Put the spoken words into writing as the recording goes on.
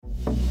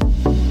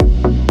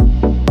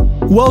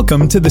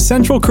Welcome to the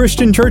Central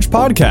Christian Church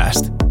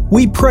podcast.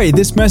 We pray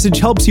this message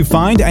helps you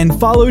find and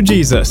follow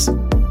Jesus.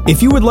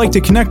 If you would like to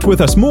connect with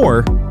us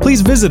more,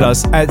 please visit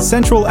us at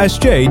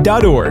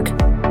centralsj.org.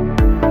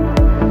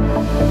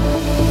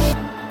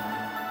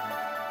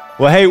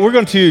 Well, hey, we're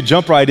going to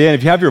jump right in.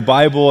 If you have your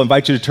Bible, I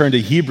invite you to turn to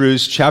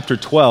Hebrews chapter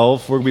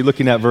 12. We're going to be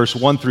looking at verse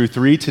 1 through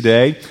 3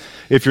 today.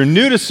 If you're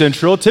new to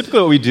Central,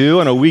 typically what we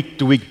do on a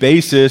week-to-week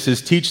basis is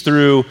teach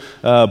through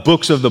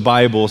books of the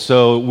Bible.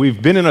 So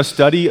we've been in a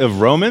study of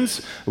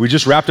Romans. We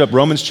just wrapped up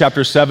Romans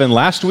chapter 7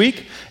 last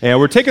week, and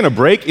we're taking a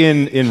break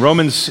in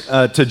Romans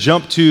to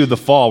jump to the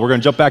fall. We're going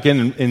to jump back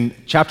in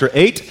chapter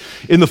 8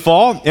 in the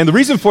fall, and the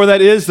reason for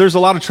that is there's a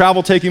lot of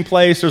travel taking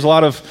place. There's a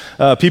lot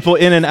of people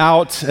in and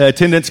out.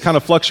 Attendance kind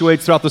of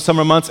fluctuates throughout the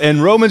summer months,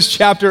 and Romans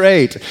chapter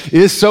 8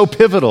 is so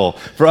pivotal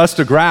for us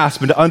to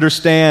grasp and to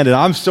understand, and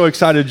I'm so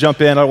excited to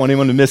jump in. I don't want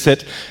anyone to miss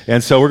it.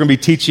 And so we're going to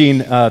be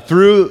teaching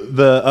through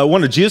the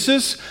one of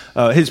Jesus's,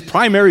 his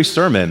primary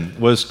sermon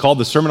was called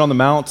the Sermon on the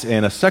Mount,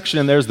 and a section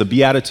in there is the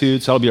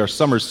Beatitudes. So that'll be our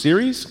summer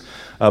series.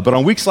 But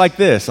on weeks like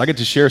this, I get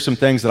to share some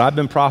things that I've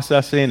been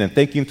processing and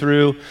thinking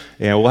through,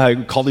 and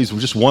we'll call these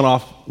just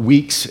one-off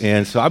weeks.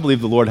 And so I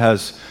believe the Lord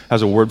has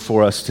a word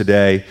for us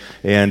today.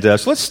 And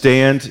so let's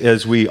stand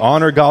as we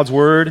honor God's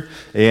word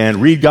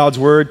and read God's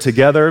word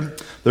together.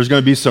 There's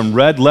going to be some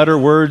red letter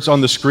words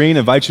on the screen.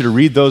 I invite you to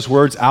read those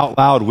words out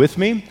loud with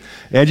me.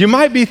 And you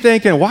might be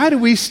thinking, why do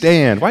we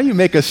stand? Why do you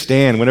make us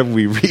stand whenever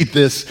we read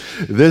this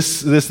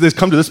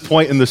come to this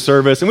point in the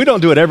service? And we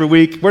don't do it every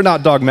week. We're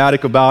not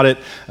dogmatic about it.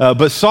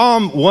 But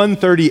Psalm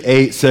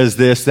 138 says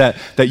this, that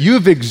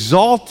you've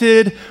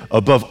exalted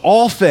above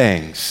all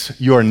things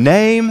your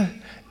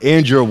name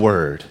and your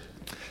word.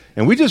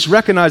 And we just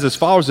recognize as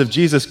followers of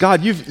Jesus,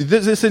 God,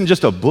 this isn't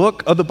just a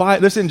book of the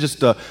Bible. This isn't just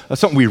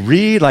something we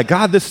read. Like,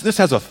 God, this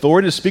has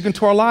authority to speak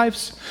into our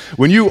lives.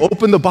 When you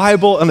open the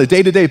Bible on a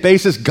day-to-day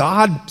basis,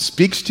 God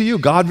speaks to you,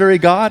 God, very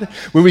God.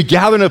 When we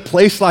gather in a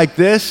place like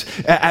this,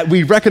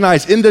 we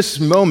recognize in this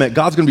moment,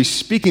 God's going to be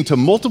speaking to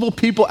multiple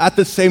people at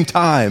the same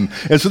time.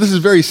 And so this is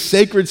a very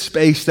sacred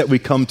space that we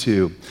come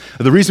to.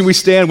 The reason we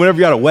stand whenever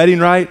you're at a wedding,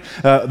 right?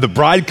 The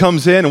bride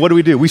comes in, and what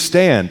do? We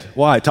stand.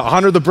 Why? To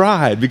honor the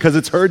bride, because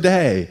it's her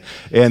day.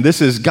 And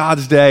this is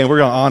God's day, and we're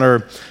going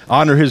to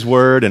honor his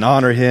word and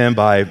honor him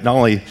by not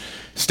only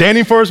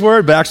standing for his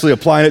word, but actually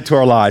applying it to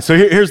our lives. So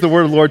here's the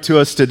word of the Lord to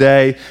us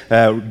today.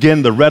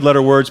 Again, the red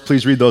letter words,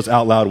 please read those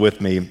out loud with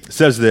me. It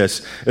says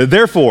this,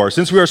 therefore,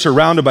 since we are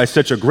surrounded by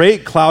such a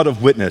great cloud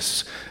of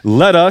witness,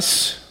 let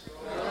us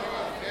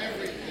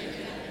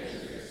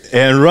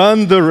and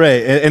run the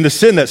race, and the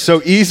sin that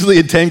so easily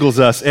entangles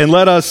us, and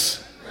let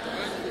us,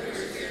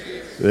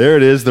 there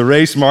it is, the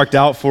race marked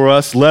out for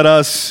us, let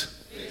us,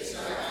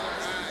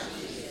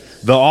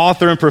 the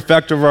author and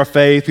perfecter of our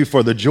faith, who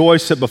for the joy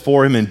set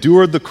before him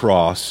endured the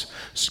cross,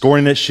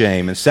 scorning its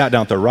shame, and sat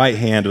down at the right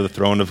hand of the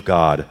throne of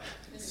God.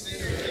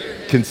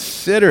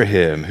 Consider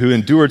him who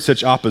endured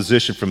such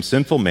opposition from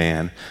sinful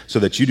man, so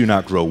that you do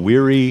not grow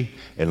weary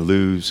and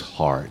lose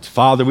heart.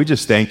 Father, we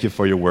just thank you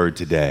for your word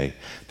today,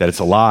 that it's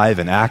alive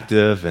and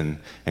active. And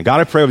God,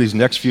 I pray over these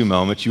next few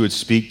moments, you would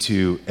speak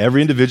to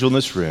every individual in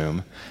this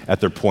room at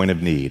their point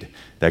of need.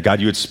 That, God,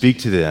 you would speak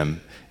to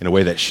them in a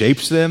way that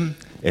shapes them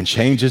and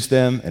changes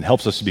them and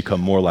helps us to become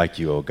more like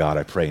you, oh God,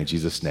 I pray in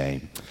Jesus'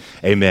 name.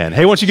 Amen.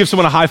 Hey, why don't you give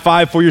someone a high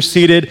five before you're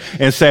seated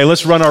and say,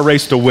 let's run our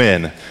race to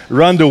win.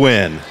 Run to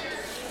win.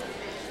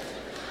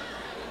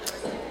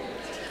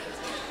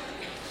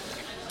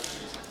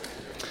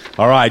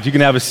 All right, you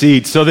can have a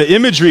seat. So the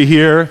imagery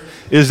here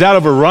is that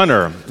of a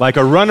runner, like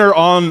a runner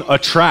on a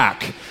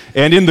track.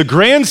 And in the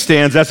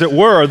grandstands, as it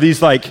were, are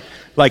these like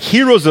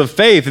heroes of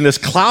faith and this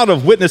cloud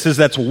of witnesses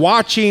that's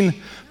watching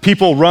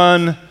people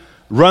run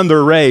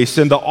their race.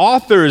 And the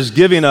author is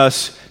giving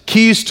us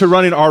keys to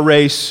running our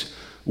race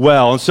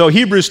well. And so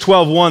Hebrews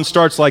 12:1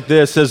 starts like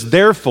this, says,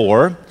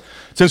 therefore,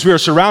 since we are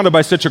surrounded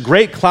by such a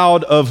great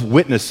cloud of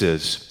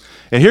witnesses.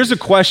 And here's a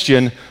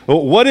question,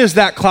 what is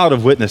that cloud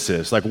of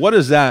witnesses? Like, what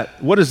does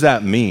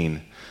that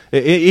mean?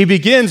 He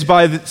begins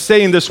by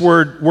saying this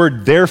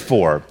word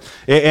therefore.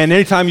 And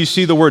anytime you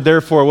see the word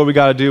therefore, what we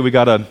got to do, we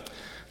got to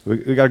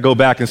go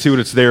back and see what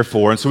it's there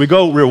for. And so we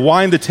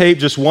rewind the tape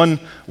just one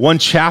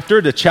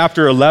chapter to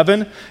chapter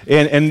 11.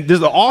 And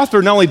the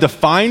author not only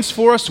defines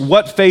for us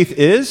what faith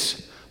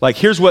is, like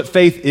here's what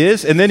faith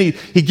is, and then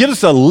he gives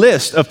us a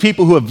list of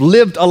people who have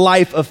lived a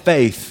life of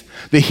faith.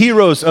 The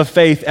heroes of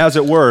faith, as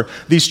it were,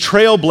 these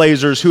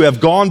trailblazers who have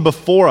gone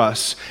before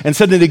us and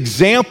set an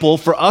example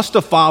for us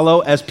to follow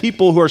as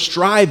people who are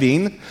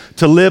striving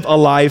to live a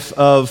life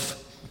of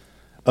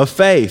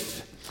faith.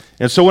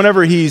 And so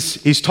whenever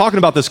he's talking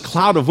about this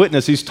cloud of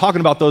witness, he's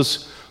talking about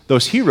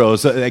those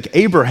heroes like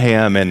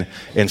Abraham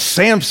and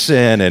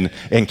Samson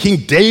and King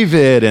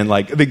David and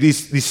like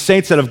these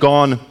saints that have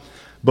gone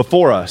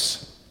before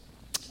us.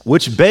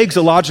 Which begs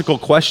a logical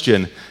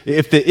question.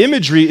 If the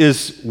imagery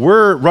is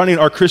we're running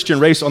our Christian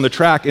race on the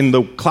track and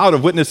the cloud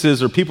of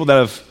witnesses are people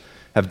that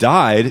have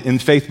died in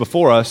faith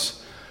before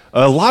us,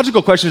 a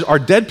logical question is, are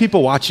dead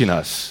people watching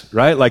us,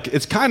 right? Like,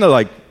 it's kind of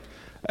like,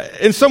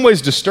 In some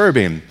ways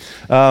disturbing,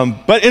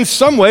 but in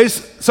some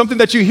ways something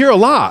that you hear a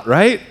lot,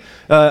 right?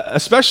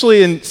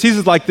 Especially in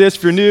seasons like this.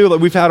 If you're new, like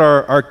we've had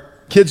our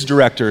kids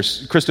director,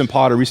 Kristen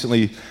Potter,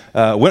 recently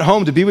went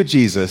home to be with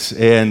Jesus,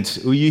 and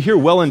you hear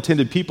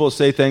well-intended people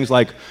say things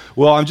like,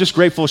 well, I'm just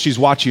grateful she's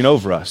watching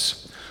over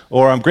us,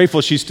 or I'm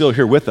grateful she's still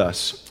here with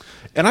us.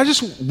 And I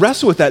just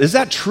wrestle with that. Is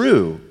that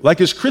true?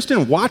 Like, is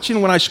Kristen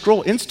watching when I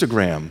scroll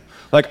Instagram?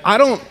 Like, I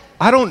don't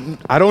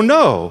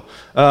know.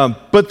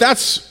 But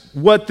that's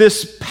what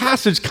this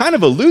passage kind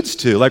of alludes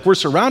to. Like, we're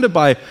surrounded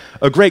by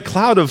a great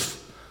cloud of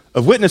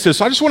witnesses.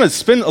 So I just want to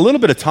spend a little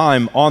bit of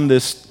time on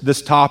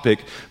this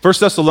topic. 1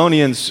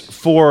 Thessalonians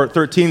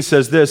 4:13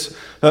 says this,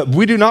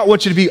 we do not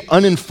want you to be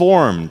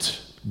uninformed,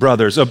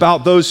 brothers,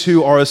 about those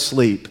who are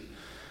asleep,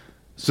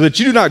 so that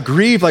you do not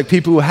grieve like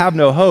people who have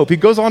no hope. He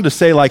goes on to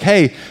say, like,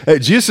 hey,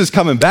 Jesus is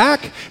coming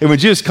back, and when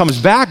Jesus comes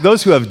back,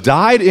 those who have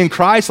died in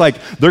Christ, like,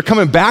 they're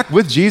coming back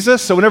with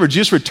Jesus. So whenever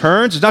Jesus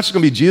returns, it's not just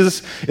going to be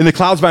Jesus in the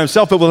clouds by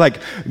himself, but with like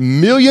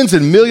millions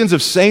and millions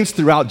of saints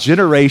throughout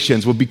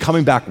generations will be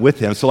coming back with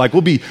him. So like,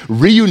 we'll be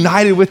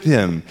reunited with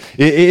him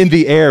in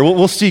the air.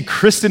 We'll see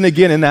Kristen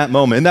again in that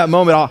moment. In that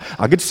moment,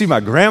 I'll get to see my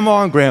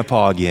grandma and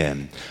grandpa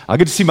again. I'll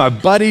get to see my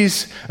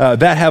buddies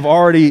that have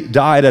already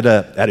died at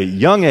a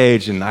young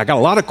age, and I got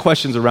a lot of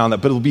questions around that,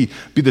 but it'll be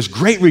this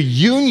great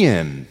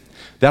reunion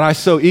that I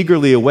so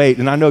eagerly await,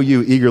 and I know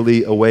you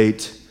eagerly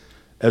await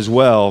as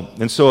well.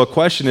 And so a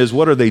question is,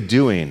 what are they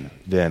doing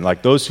then?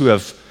 Like, those who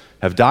have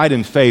died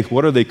in faith,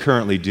 what are they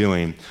currently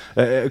doing?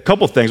 A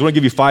couple things. I want to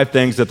give you 5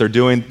 things that they're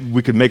doing.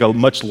 We could make a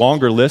much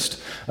longer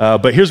list,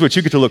 but here's what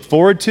you get to look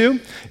forward to,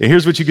 and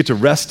here's what you get to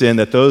rest in,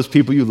 that those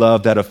people you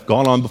love that have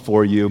gone on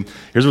before you,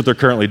 here's what they're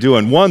currently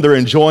doing. 1, they're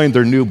enjoying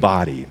their new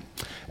body.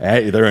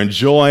 They're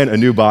enjoying a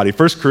new body.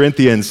 1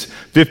 Corinthians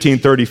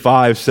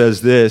 15:35 says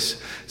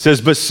this,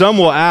 says, but some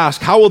will ask,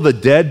 how will the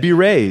dead be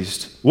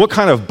raised? What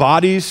kind of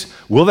bodies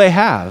will they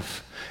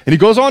have? And he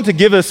goes on to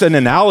give us an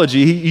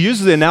analogy. He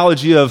uses the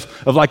analogy of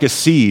like a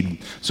seed.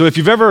 So if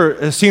you've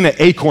ever seen an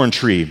acorn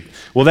tree,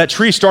 well, that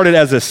tree started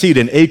as a seed,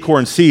 an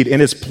acorn seed,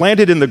 and it's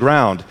planted in the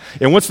ground.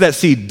 And once that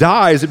seed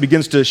dies, it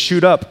begins to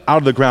shoot up out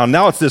of the ground.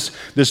 Now it's this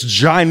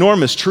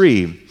ginormous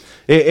tree.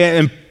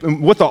 And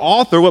what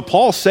what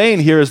Paul's saying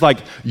here is like,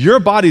 your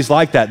body's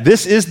like that.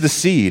 This is the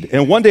seed.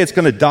 And one day it's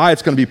going to die,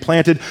 it's going to be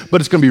planted, but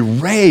it's going to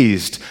be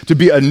raised to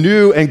be a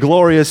new and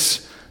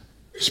glorious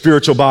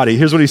spiritual body.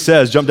 Here's what he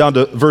says. Jump down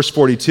to verse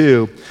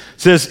 42.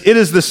 It says, it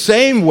is the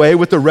same way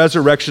with the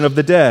resurrection of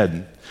the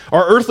dead.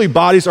 Our earthly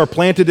bodies are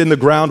planted in the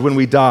ground when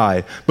we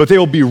die, but they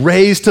will be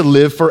raised to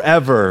live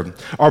forever.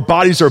 Our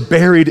bodies are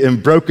buried in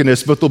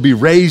brokenness, but they'll be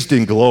raised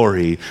in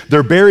glory.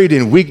 They're buried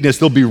in weakness,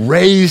 they'll be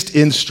raised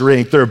in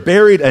strength. They're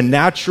buried in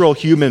natural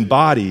human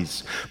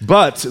bodies,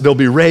 but they'll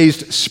be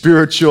raised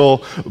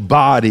spiritual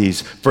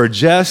bodies. For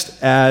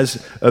just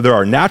as there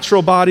are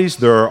natural bodies,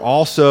 there are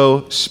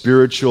also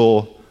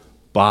spiritual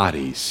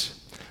bodies.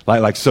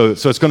 So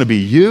it's going to be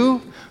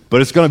you, but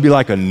it's going to be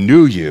like a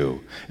new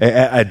you,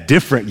 a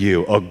different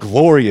you, a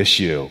glorious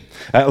you.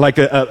 Like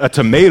a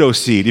tomato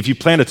seed. If you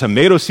plant a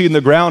tomato seed in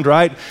the ground,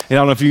 right? And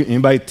I don't know if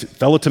anybody,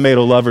 fellow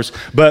tomato lovers,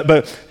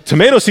 but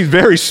tomato seed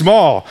very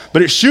small,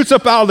 but it shoots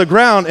up out of the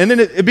ground, and then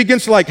it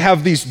begins to like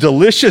have these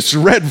delicious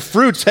red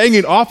fruits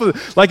hanging off of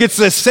it. Like, it's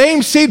the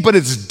same seed, but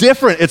it's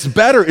different, it's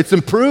better, it's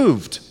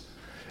improved.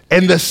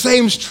 And the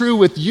same's true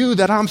with you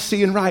that I'm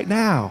seeing right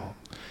now.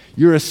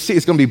 You're a seed.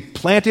 It's going to be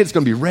planted, it's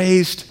going to be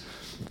raised.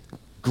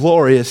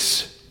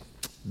 Glorious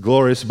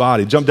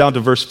body. Jump down to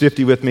verse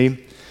 50 with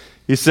me.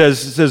 He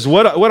says,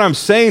 what I'm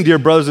saying, dear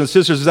brothers and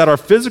sisters, is that our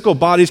physical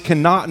bodies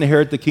cannot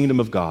inherit the kingdom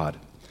of God.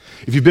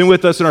 If you've been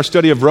with us in our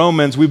study of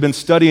Romans, we've been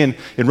studying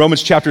in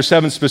Romans chapter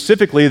 7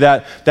 specifically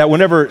that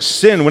whenever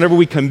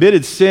we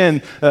committed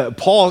sin,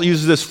 Paul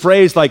uses this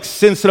phrase like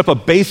sin set up a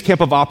base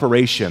camp of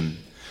operation.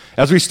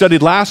 As we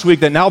studied last week,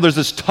 that now there's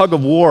this tug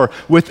of war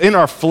within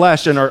our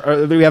flesh, and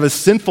we have a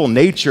sinful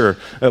nature.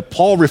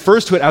 Paul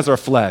refers to it as our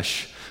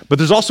flesh. But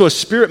there's also a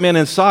spirit man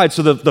inside,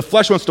 so the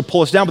flesh wants to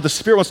pull us down, but the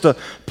spirit wants to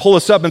pull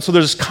us up. And so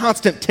there's this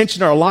constant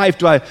tension in our life.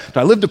 Do I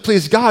live to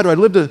please God? Do I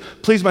live to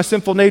please my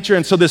sinful nature?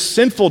 And so this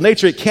sinful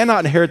nature, it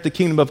cannot inherit the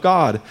kingdom of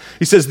God.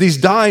 He says these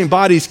dying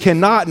bodies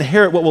cannot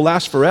inherit what will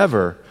last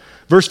forever.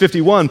 Verse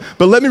 51,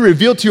 but let me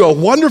reveal to you a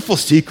wonderful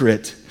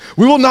secret.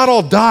 We will not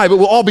all die, but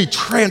we'll all be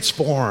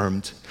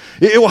transformed.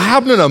 It will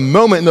happen in a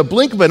moment, in the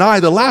blink of an eye.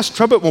 The last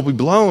trumpet will be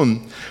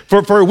blown.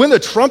 For when the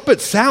trumpet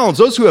sounds,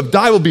 those who have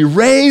died will be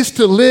raised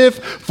to live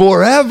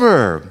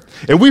forever.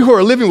 And we who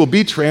are living will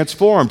be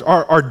transformed.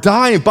 Our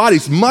dying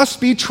bodies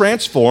must be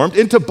transformed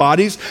into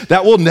bodies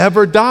that will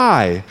never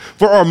die.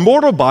 For our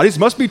mortal bodies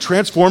must be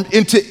transformed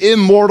into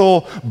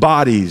immortal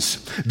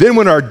bodies. Then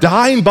when our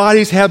dying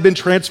bodies have been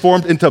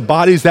transformed into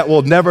bodies that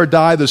will never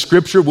die, the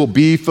scripture will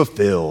be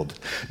fulfilled.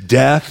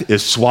 Death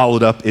is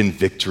swallowed up in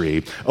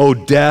victory. Oh,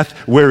 death,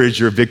 where is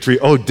your victory?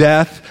 Oh,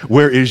 death,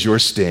 where is your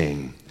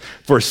sting?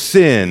 For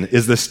sin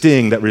is the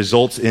sting that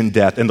results in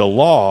death, and the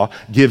law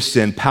gives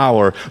sin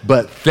power.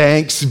 But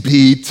thanks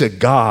be to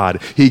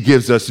God. He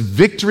gives us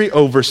victory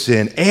over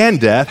sin and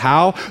death.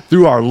 How?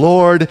 Through our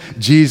Lord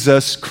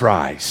Jesus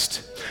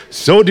Christ.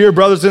 So, dear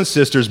brothers and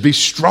sisters, be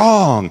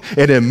strong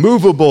and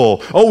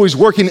immovable, always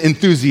working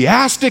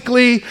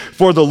enthusiastically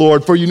for the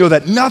Lord, for you know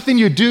that nothing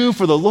you do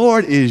for the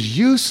Lord is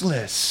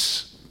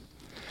useless.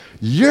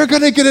 You're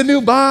going to get a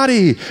new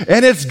body,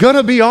 and it's going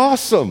to be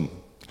awesome.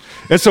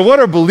 And so what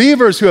are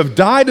believers who have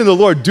died in the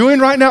Lord doing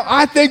right now?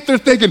 I think they're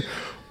thinking,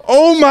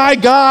 oh my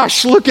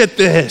gosh, look at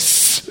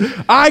this.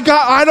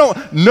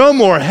 No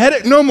more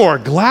headache, no more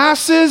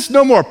glasses,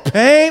 no more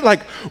pain.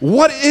 Like,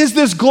 what is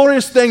this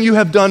glorious thing you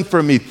have done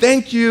for me?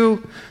 Thank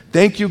you,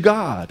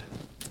 God.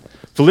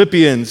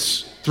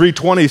 Philippians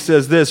 3:20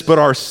 says this, but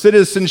our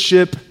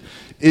citizenship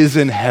is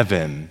in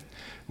heaven,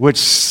 which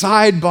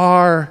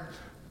sidebar,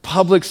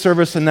 public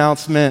service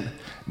announcement,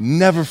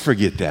 never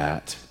forget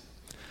that.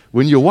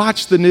 When you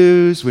watch the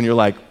news, when you're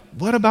like,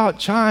 what about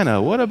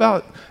China? What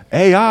about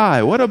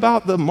AI? What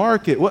about the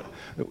market?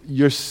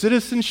 Your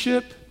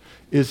citizenship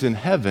is in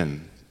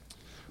heaven.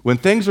 When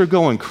things are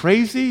going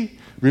crazy,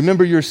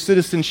 remember your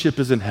citizenship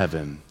is in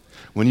heaven.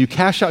 When you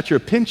cash out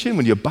your pension,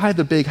 when you buy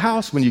the big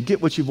house, when you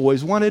get what you've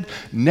always wanted,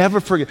 never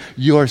forget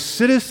your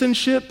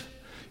citizenship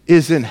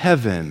is in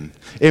heaven,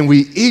 and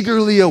we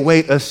eagerly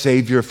await a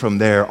Savior from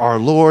there, our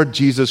Lord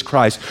Jesus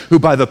Christ, who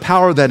by the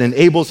power that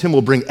enables him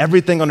will bring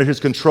everything under his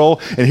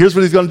control. And here's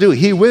what he's going to do.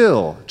 He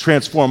will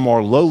transform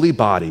our lowly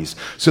bodies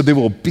so they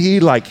will be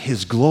like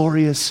his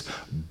glorious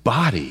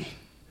body.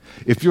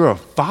 If you're a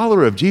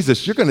follower of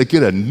Jesus, you're going to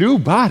get a new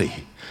body,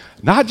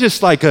 not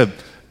just like a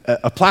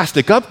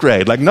plastic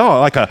upgrade, like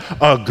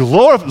a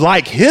glory,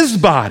 like his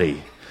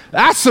body.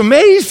 That's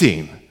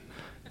amazing.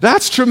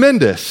 That's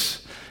tremendous.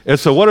 And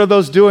so what are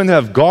those doing that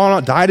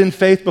have died in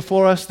faith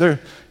before us? They're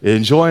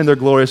enjoying their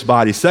glorious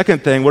body.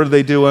 Second thing, what are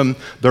they doing?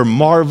 They're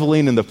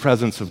marveling in the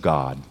presence of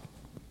God.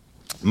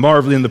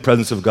 Marveling in the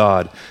presence of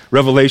God.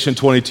 Revelation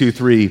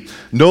 22:3,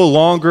 no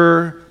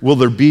longer will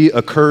there be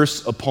a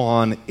curse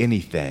upon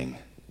anything.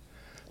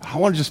 I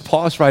want to just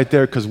pause right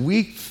there because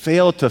we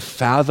fail to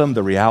fathom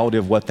the reality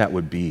of what that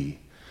would be.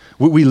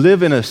 We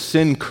live in a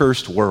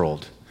sin-cursed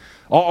world.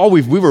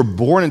 We were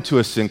born into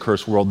a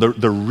sin-cursed world.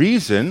 The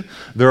reason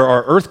there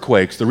are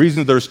earthquakes, the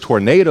reason there's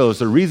tornadoes,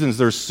 the reason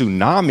there's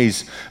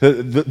tsunamis,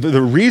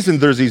 the reason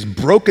there's these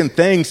broken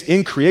things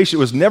in creation, it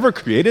was never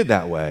created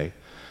that way.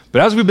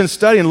 But as we've been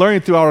studying,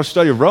 learning through our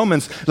study of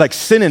Romans, like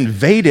sin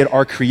invaded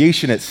our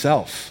creation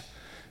itself.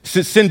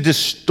 Sin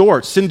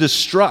distorts, sin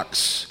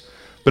destructs.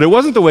 But it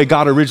wasn't the way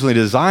God originally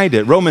designed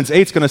it. Romans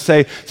 8 is going to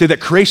say that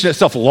creation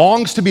itself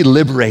longs to be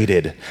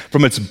liberated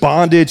from its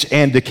bondage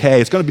and decay.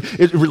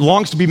 It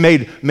longs to be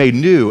made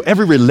new.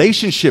 Every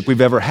relationship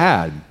we've ever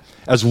had,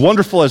 as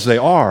wonderful as they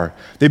are,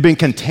 they've been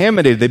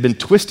contaminated, they've been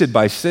twisted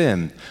by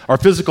sin. Our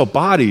physical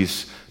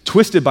bodies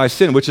twisted by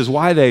sin, which is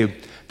why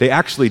they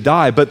actually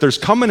die. But there's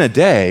coming a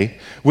day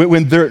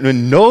when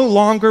no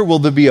longer will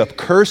there be a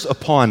curse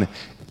upon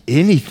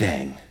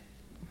anything.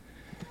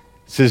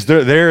 It says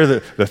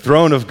the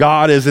throne of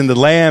God is in the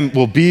Lamb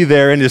will be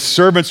there, and his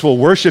servants will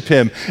worship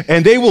him,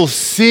 and they will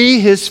see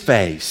his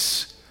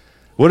face.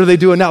 What are they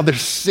doing now? They're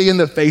seeing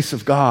the face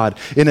of God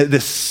in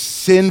this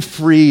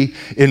sin-free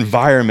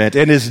environment,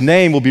 and his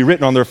name will be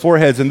written on their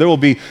foreheads, and there will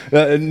be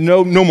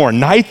no more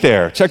night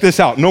there. Check this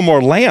out. No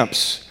more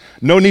lamps.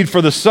 No need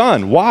for the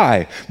sun.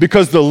 Why?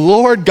 Because the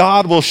Lord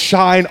God will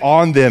shine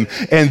on them,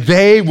 and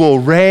they will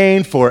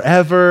reign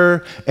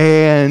forever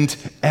and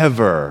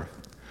ever.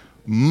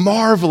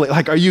 Marveling.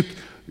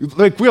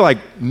 We're like,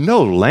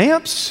 no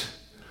lamps?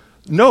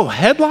 No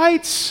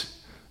headlights?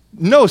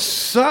 No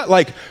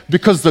sun?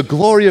 Because the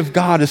glory of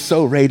God is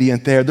so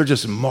radiant there. They're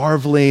just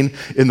marveling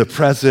in the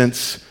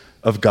presence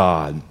of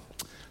God.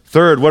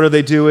 Third, what are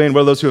they doing?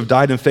 What are those who have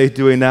died in faith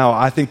doing now?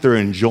 I think they're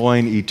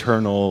enjoying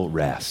eternal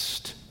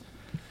rest.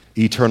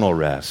 Eternal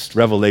rest.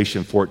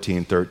 Revelation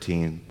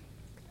 14:13.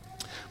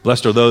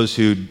 Blessed are those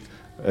who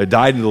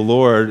died in the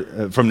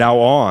Lord from now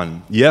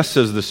on. Yes,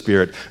 says the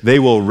Spirit, they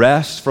will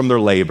rest from their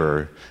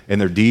labor, and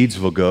their deeds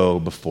will go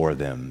before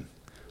them.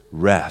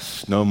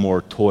 Rest. No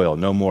more toil.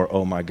 No more,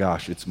 oh my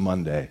gosh, it's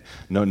Monday.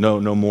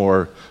 No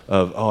more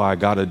of, I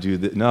got to do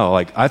this. No,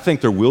 I think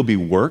there will be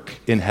work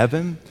in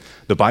heaven.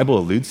 The Bible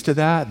alludes to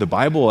that. The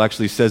Bible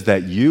actually says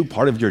that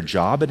part of your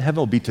job in heaven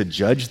will be to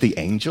judge the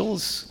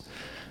angels.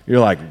 You're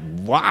like,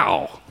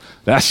 wow,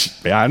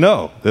 I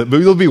know.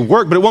 There'll be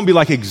work, but it won't be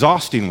like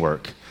exhausting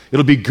work.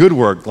 It'll be good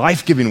work,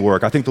 life-giving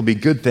work. I think there'll be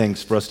good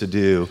things for us to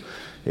do,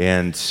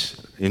 and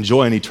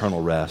enjoying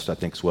eternal rest, I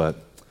think, is what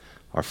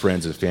our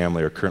friends and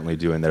family are currently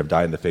doing that have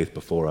died in the faith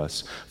before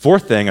us.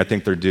 Fourth thing I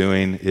think they're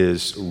doing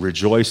is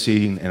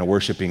rejoicing and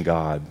worshiping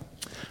God.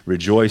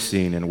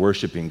 rejoicing and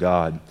worshiping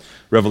God.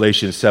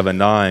 Revelation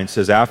 7:9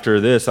 says,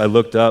 "After this I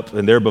looked up,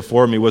 and there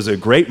before me was a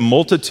great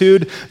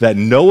multitude that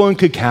no one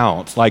could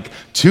count, like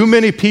too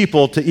many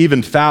people to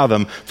even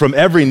fathom, from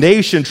every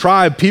nation,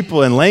 tribe,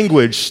 people, and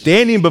language,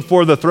 standing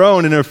before the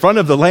throne and in front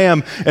of the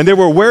Lamb, and they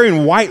were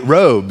wearing white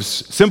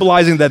robes,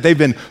 symbolizing that they've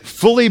been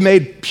fully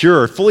made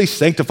pure, fully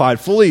sanctified,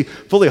 fully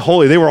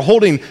holy. They were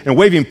holding and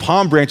waving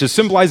palm branches,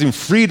 symbolizing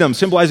freedom,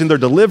 symbolizing their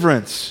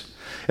deliverance.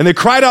 And they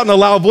cried out in a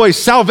loud voice,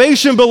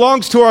 'Salvation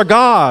belongs to our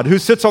God who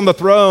sits on the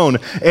throne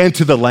and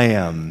to the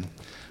Lamb.'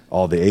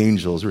 All the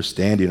angels were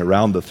standing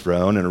around the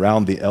throne and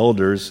around the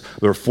elders.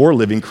 There were 4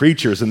 living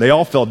creatures, and they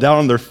all fell down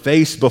on their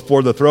face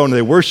before the throne. And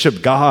they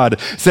worshiped God,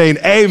 saying,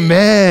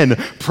 'Amen,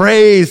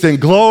 praise and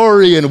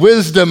glory and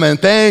wisdom and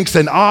thanks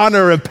and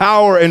honor and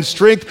power and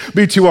strength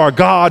be to our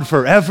God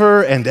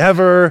forever and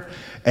ever.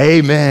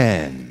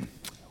 Amen.'"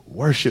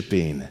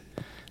 Worshiping,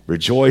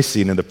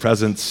 rejoicing in the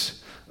presence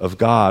of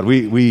God.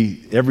 We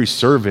every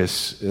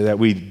service that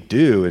we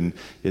do and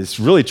is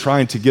really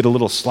trying to get a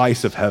little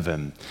slice of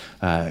heaven.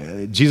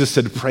 Jesus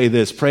said to pray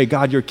this, "Pray,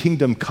 God, your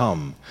kingdom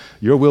come,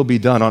 your will be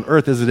done on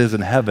earth as it is in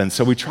heaven."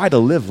 So we try to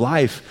live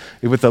life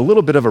with a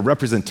little bit of a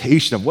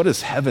representation of what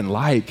is heaven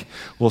like.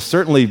 Well,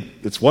 certainly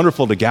it's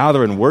wonderful to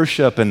gather and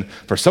worship, and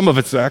for some of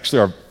it's actually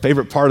our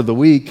favorite part of the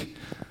week,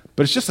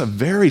 but it's just a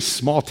very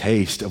small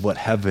taste of what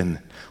heaven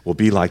will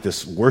be like,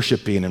 this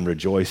worshiping and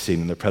rejoicing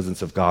in the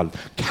presence of God.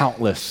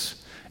 Countless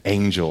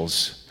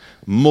angels,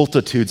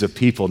 multitudes of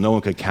people no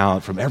one could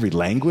count, from every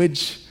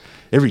language,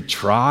 every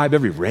tribe,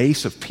 every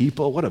race of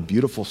people. What a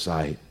beautiful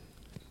sight.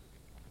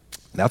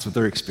 That's what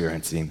they're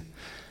experiencing.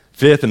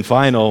 Fifth and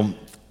final,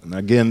 and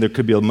again, there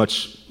could be a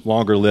much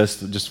longer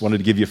list. I just wanted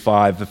to give you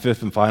 5. The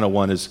fifth and final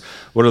one is,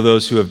 what are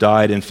those who have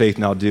died in faith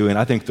now doing?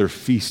 I think they're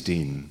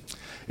feasting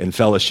and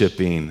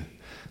fellowshipping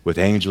with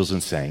angels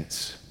and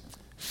saints.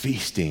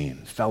 Feasting,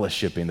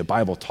 fellowshipping. The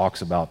Bible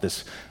talks about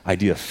this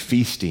idea of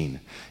feasting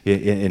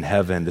in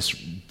heaven, this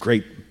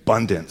great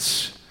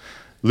abundance.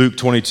 Luke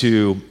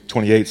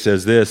 22:28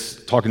 says this,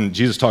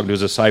 Jesus talking to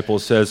his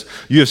disciples says,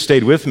 "You have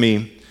stayed with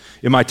me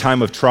in my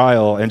time of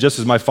trial, and just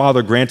as my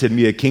Father granted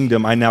me a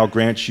kingdom, I now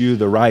grant you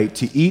the right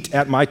to eat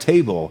at my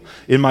table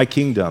in my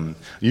kingdom.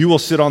 You will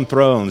sit on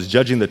thrones,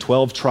 judging the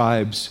 12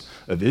 tribes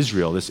of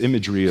Israel." This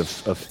imagery of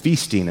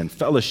feasting and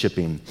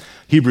fellowshipping.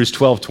 Hebrews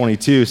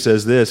 12:22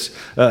 says this,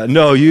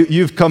 "No,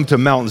 you've come to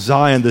Mount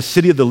Zion, the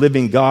city of the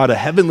living God, a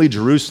heavenly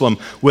Jerusalem,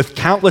 with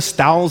countless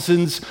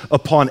thousands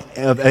upon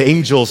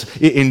angels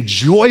in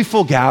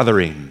joyful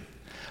gathering."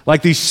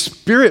 Like these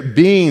spirit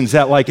beings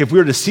that, like, if we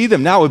were to see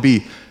them now, it would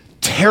be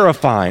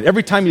terrifying.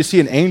 Every time you see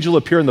an angel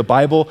appear in the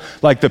Bible,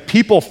 like the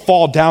people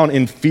fall down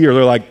in fear.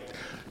 They're like,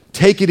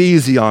 "Take it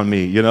easy on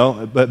me," you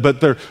know?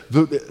 But they're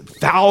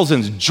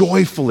thousands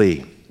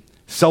joyfully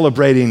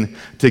celebrating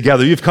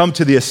together. You've come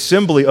to the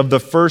assembly of the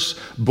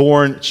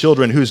firstborn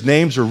children whose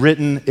names are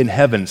written in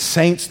heaven,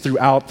 saints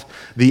throughout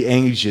the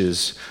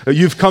ages.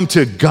 You've come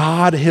to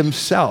God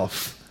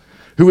himself,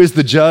 who is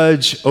the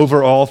judge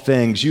over all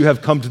things. You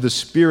have come to the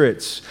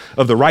spirits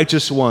of the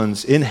righteous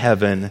ones in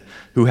heaven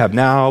who have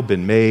now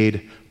been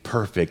made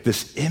perfect.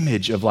 This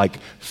image of like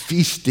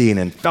feasting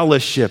and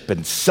fellowship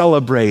and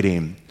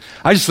celebrating.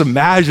 I just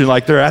imagine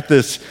like they're at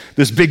this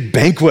big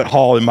banquet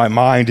hall in my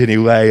mind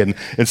anyway,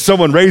 and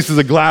someone raises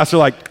a glass, they're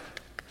like,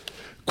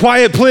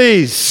 "Quiet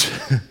please.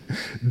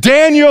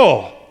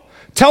 Daniel,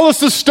 tell us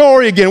the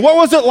story again. What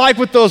was it like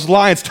with those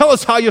lions? Tell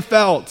us how you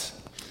felt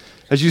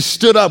as you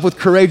stood up with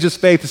courageous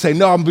faith to say,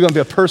 'No, I'm going to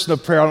be a person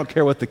of prayer. I don't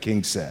care what the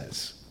king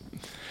says.'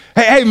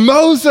 Hey,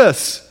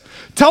 Moses,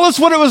 tell us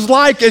what it was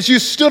like as you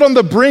stood on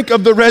the brink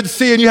of the Red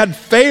Sea and you had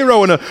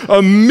Pharaoh and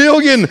a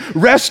million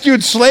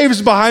rescued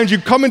slaves behind you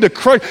coming to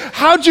crush.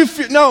 How'd you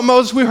feel?" "No,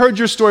 Moses, we heard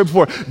your story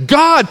before."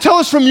 "God, tell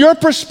us from your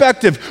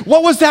perspective.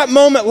 What was that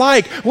moment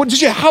like?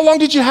 How long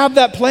did you have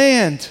that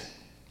planned?"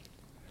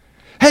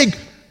 "Hey,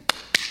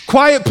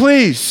 quiet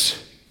please.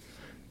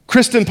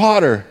 Kristen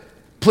Potter,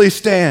 please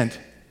stand.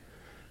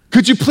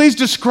 Could you please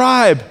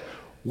describe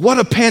what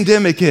a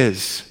pandemic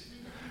is?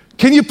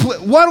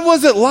 What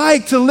was it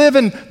like to live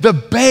in the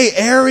Bay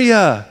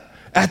Area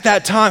at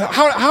that time?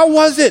 How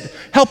was it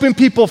helping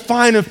people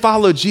find and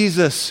follow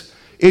Jesus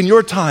in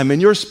your time,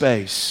 in your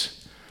space?"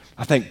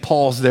 I think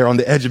Paul's there on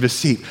the edge of his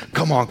seat.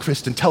 "Come on,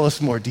 Kristen, tell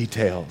us more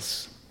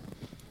details."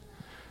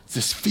 It's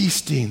this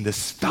feasting,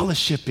 this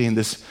fellowshipping,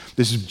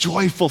 this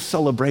joyful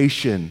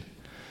celebration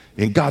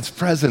in God's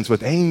presence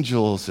with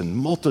angels and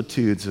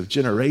multitudes of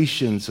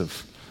generations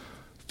of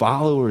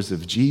followers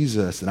of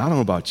Jesus. And I don't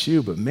know about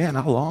you, but man,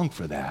 I long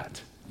for that.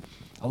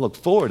 I look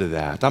forward to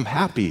that. I'm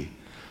happy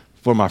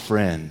for my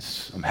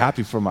friends. I'm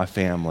happy for my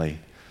family.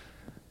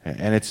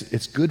 And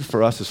it's good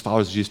for us as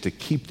followers of Jesus to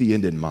keep the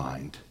end in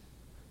mind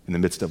in the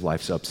midst of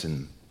life's ups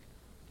and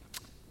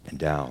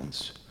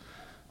downs.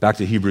 Back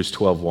to Hebrews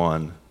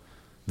 12:1.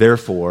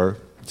 "Therefore,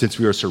 since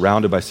we are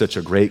surrounded by such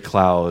a great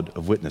cloud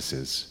of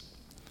witnesses."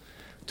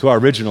 To our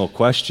original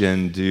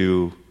question,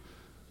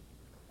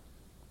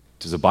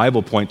 does the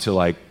Bible point to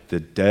like the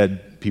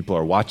dead people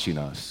are watching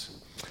us?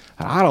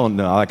 I don't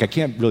know, like I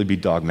can't really be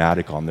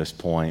dogmatic on this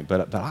point,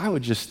 but I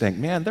would just think,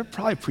 man, they're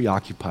probably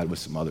preoccupied with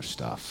some other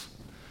stuff.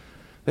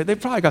 They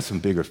probably got some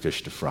bigger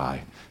fish to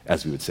fry,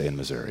 as we would say in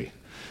Missouri.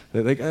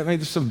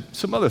 There's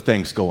some other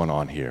things going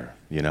on here,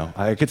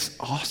 Like it's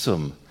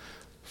awesome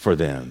for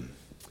them.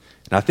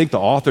 And I think the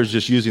author's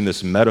just using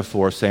this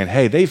metaphor saying,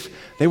 hey,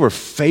 they were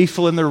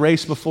faithful in their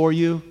race before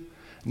you.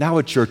 Now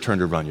it's your turn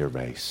to run your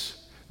race.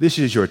 This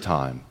is your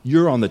time.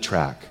 You're on the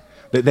track.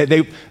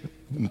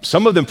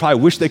 Some of them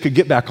probably wish they could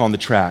get back on the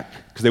track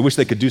because they wish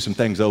they could do some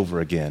things over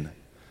again.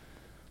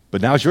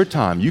 But now's your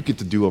time. You get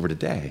to do over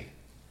today.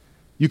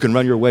 You can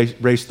run your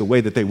race the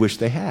way that they wish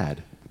they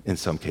had in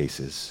some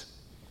cases.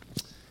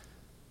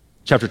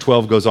 Chapter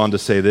 12 goes on to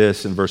say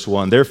this in verse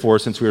 1, therefore,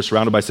 since we are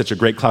surrounded by such a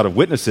great cloud of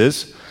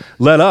witnesses,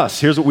 let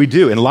us, here's what we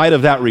do, in light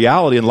of that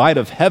reality, in light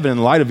of heaven, in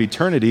light of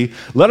eternity,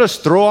 let us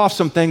throw off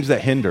some things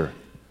that hinder.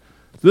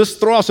 Let's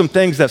throw off some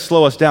things that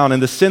slow us down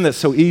and the sin that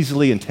so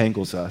easily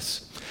entangles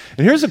us.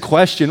 And here's a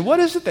question, what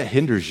is it that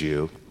hinders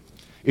you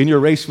in your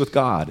race with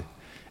God?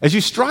 As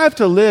you strive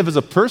to live as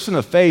a person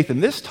of faith in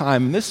this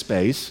time, in this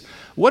space,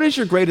 what is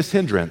your greatest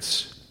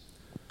hindrance?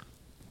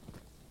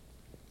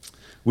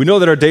 We know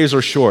that our days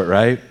are short,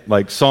 right?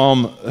 Like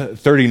Psalm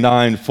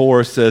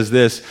 39:4 says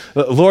this,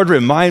 Lord,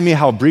 remind me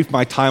how brief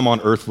my time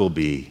on earth will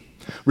be.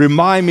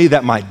 Remind me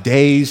that my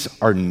days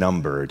are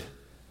numbered.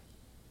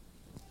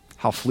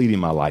 How fleeting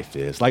my life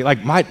is.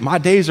 Like my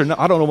days are,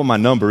 I don't know what my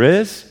number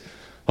is.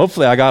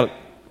 Hopefully I got a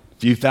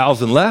few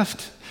thousand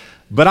left,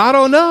 but I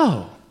don't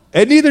know.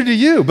 And neither do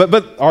you,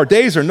 but our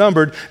days are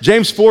numbered.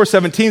 James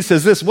 4:17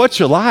 says this, what's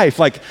your life?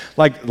 Like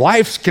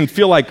life can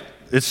feel like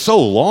it's so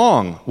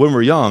long when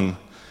we're young.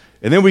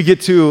 And then we get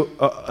to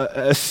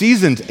a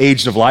seasoned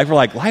age of life. We're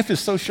like, life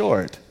is so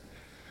short.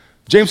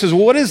 James says,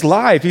 well, what is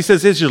life? He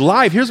says, it's your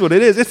life. Here's what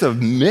it is. It's a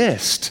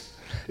mist.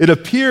 It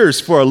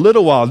appears for a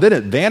little while, then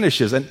it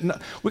vanishes. And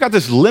we got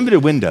this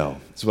limited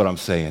window, is what I'm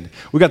saying.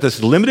 We got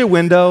this limited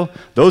window.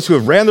 Those who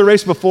have ran the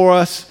race before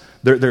us,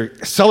 they're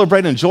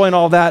celebrating, enjoying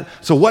all that.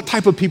 So what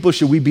type of people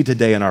should we be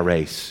today in our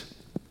race?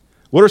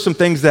 What are some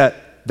things that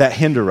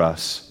hinder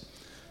us?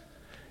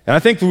 And I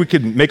think we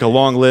could make a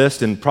long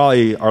list, and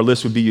probably our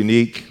list would be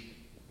unique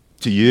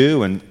to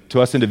you and to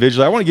us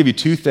individually. I want to give you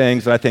two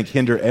things that I think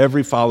hinder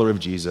every follower of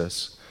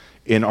Jesus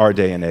in our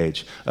day and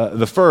age.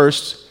 The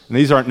first, and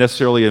these aren't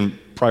necessarily in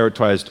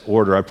prioritized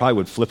order, I probably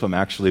would flip them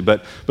actually,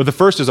 but the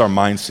first is our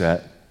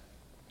mindset.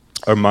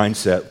 Our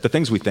mindset, the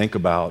things we think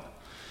about.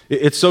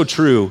 It's so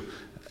true.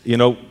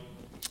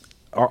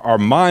 Our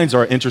minds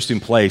are an interesting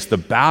place. The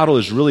battle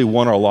is really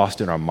won or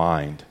lost in our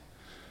mind.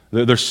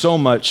 There's so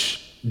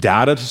much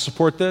data to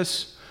support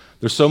this.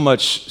 There's so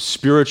much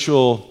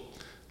spiritual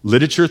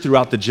literature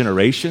throughout the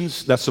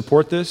generations that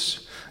support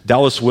this.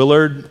 Dallas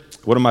Willard,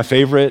 one of my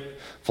favorite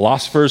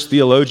philosophers,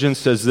 theologians,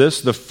 says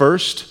this, the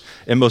first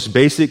and most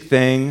basic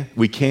thing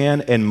we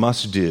can and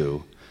must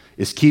do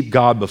is keep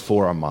God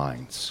before our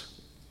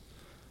minds.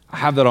 I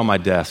have that on my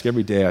desk.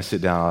 Every day I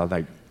sit down, I'm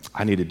like,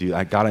 I need to do,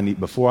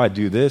 before I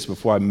do this,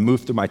 before I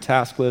move through my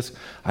task list,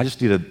 I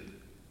just need to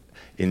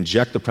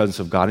inject the presence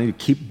of God. I need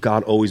to keep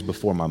God always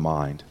before my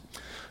mind.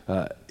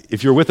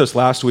 If you were with us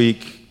last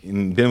week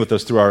and been with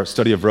us through our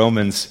study of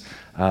Romans,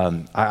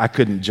 I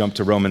couldn't jump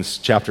to Romans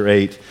chapter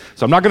 8.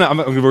 So we're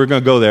going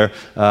to go there.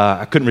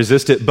 I couldn't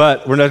resist it,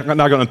 but we're not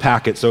going to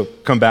unpack it. So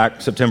come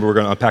back September, we're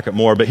going to unpack it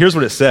more. But here's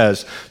what it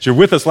says. So you're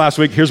with us last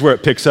week. Here's where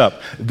it picks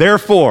up.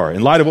 Therefore,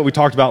 in light of what we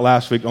talked about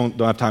last week, don't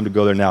have time to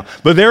go there now.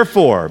 But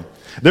therefore,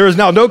 there is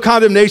now no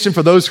condemnation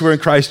for those who are in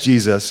Christ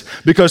Jesus,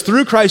 because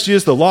through Christ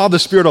Jesus, the law of the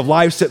Spirit of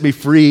life set me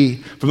free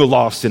from the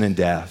law of sin and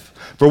death.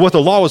 For what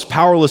the law was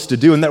powerless to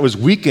do, and that was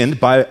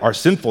weakened by our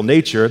sinful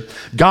nature,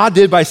 God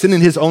did by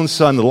sending his own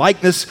Son, the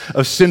likeness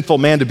of sinful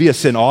man, to be a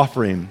sin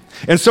offering.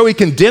 And so he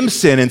condemned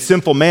sin and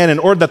sinful man in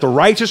order that the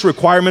righteous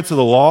requirements of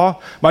the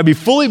law might be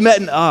fully met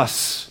in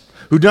us,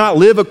 who do not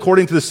live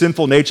according to the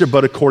sinful nature,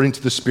 but according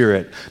to the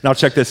Spirit. Now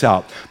check this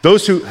out.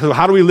 Those who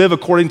how do we live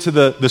according to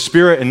the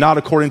Spirit and not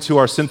according to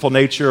our sinful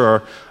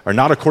nature or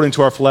not according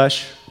to our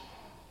flesh?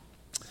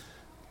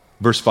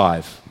 Verse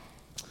 5.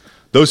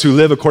 Those who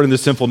live according to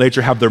the sinful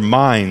nature have their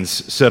minds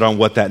set on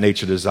what that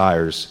nature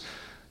desires.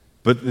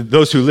 But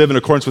those who live in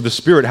accordance with the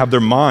Spirit have their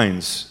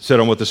minds set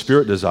on what the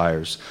Spirit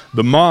desires.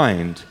 The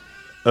mind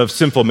of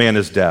sinful man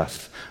is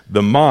death.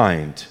 The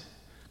mind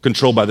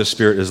controlled by the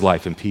Spirit is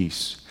life and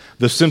peace.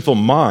 The sinful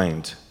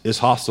mind is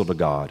hostile to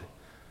God.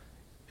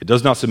 It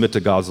does not submit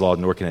to God's law,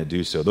 nor can it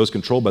do so. Those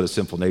controlled by the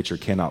sinful nature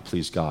cannot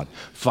please God.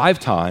 5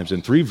 times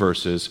in 3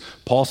 verses,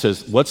 Paul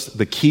says, what's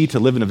the key to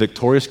living a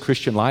victorious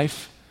Christian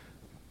life?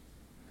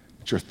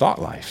 It's your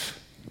thought life.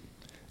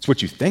 It's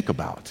what you think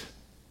about.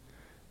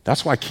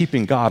 That's why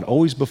keeping God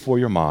always before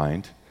your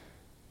mind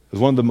is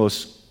one of the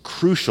most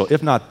crucial,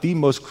 if not the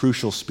most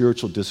crucial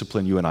spiritual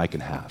discipline you and I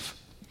can have.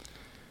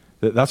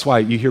 That's why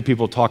you hear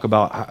people talk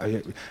about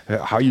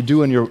how you do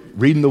when you're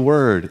reading the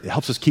Word. It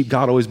helps us keep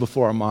God always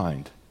before our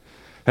mind.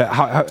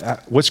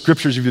 What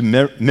scriptures you've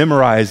been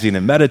memorizing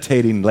and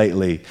meditating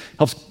lately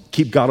helps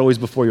keep God always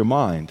before your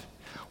mind.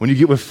 when you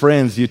get with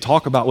friends, you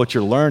talk about what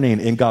you're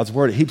learning in God's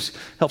word. It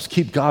helps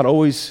keep God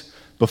always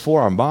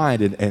before our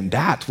mind, and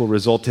that will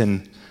result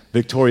in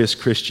victorious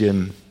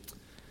Christian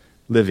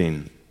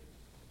living.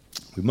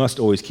 We must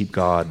always keep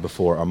God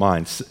before our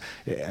minds.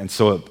 And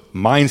so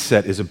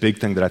mindset is a big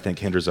thing that I think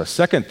hinders us.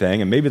 Second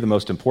thing, and maybe the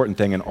most important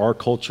thing in our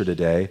culture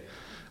today,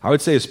 I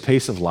would say is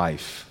pace of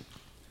life.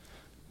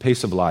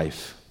 Pace of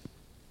life.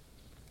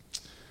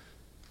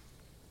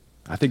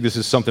 I think this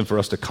is something for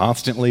us to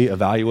constantly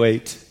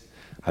evaluate.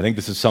 I think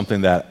this is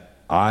something that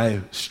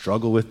I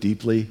struggle with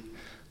deeply,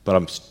 but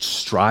I'm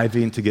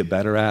striving to get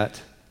better at.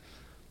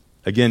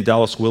 Again,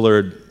 Dallas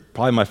Willard,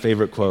 probably my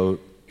favorite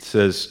quote,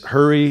 says,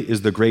 "Hurry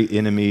is the great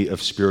enemy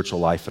of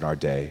spiritual life in our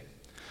day.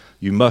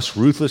 You must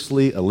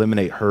ruthlessly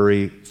eliminate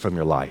hurry from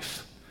your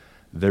life.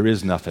 There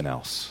is nothing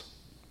else."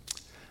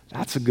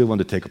 That's a good one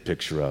to take a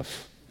picture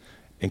of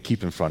and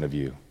keep in front of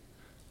you.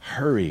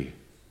 Hurry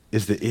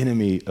is the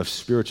enemy of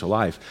spiritual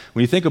life.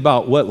 When you think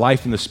about what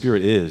life in the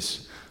Spirit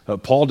is,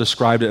 Paul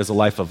described it as a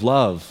life of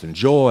love and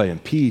joy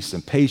and peace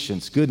and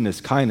patience, goodness,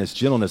 kindness,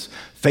 gentleness,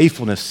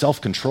 faithfulness,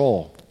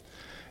 self-control.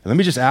 And let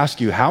me just ask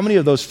you, how many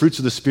of those fruits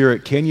of the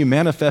Spirit can you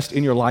manifest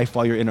in your life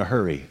while you're in a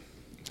hurry?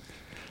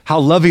 How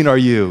loving are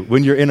you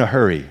when you're in a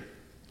hurry?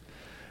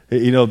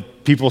 You know,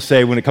 people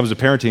say when it comes to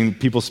parenting,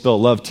 people spell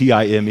love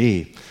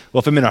T-I-M-E. Well,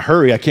 if I'm in a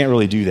hurry, I can't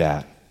really do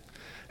that.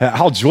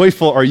 How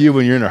joyful are you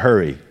when you're in a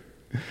hurry?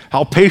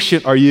 How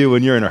patient are you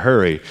when you're in a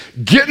hurry?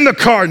 Get in the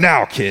car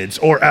now, kids,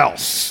 or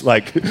else.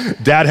 Like,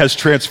 dad has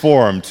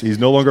transformed. He's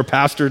no longer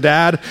pastor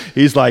dad.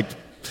 He's like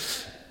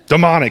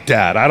demonic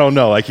dad. I don't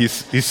know. Like,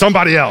 he's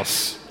somebody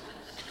else.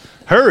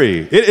 Hurry.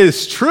 It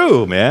is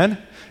true, man.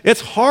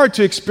 It's hard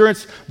to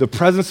experience the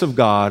presence of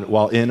God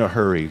while in a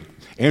hurry.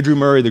 Andrew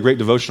Murray, the great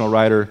devotional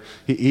writer,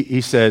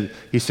 he said,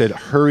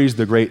 hurry's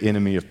the great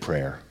enemy of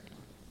prayer.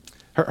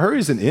 Hurry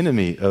is an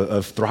enemy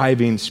of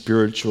thriving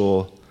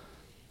spiritual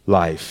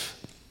life.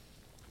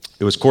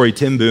 It was Corrie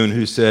ten Boom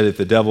who said, if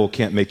the devil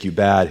can't make you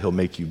bad, he'll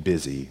make you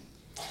busy.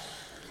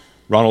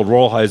 Ronald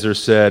Rolheiser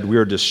said, we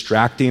are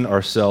distracting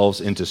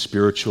ourselves into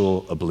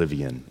spiritual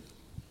oblivion.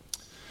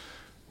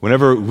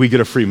 Whenever we get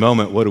a free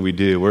moment, what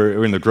do?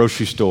 We're in the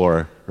grocery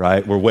store,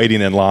 right? We're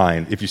waiting in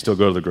line, if you still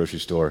go to the grocery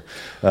store.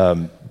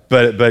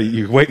 But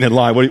you're waiting in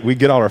line, we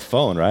get on our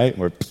phone, right?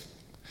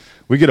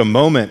 We get a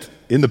moment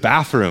in the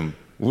bathroom.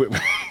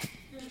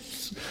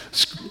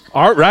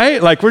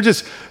 Right? Like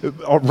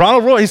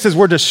Ronald Roy, he says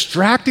we're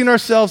distracting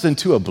ourselves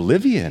into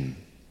oblivion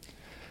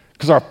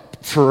because our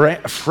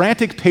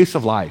frantic pace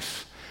of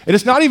life. And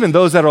it's not even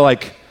those that are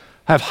like,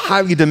 have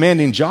highly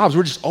demanding jobs.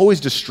 We're just always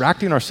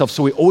distracting ourselves,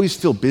 so we always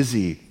feel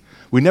busy.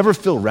 We never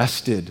feel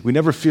rested. We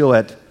never feel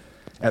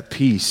at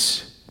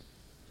peace.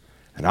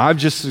 And I'm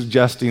just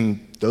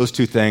suggesting those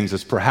two things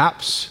as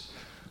perhaps,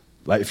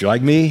 like if you're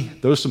like me,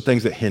 those are some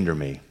things that hinder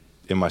me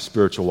in my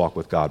spiritual walk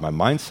with God, my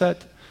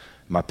mindset,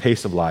 my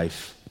pace of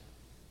life.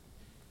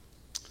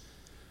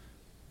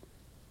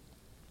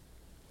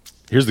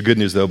 Here's the good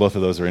news, though. Both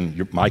of those are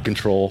in my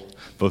control.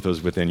 Both of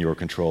those within your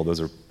control.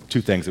 Those are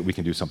two things that we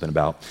can do something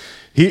about.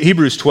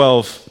 Hebrews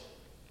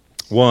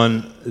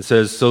 12:1, it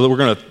says, so that we're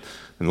going to,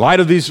 in light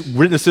of these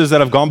witnesses that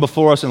have gone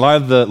before us, in light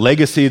of the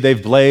legacy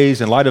they've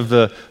blazed, in light of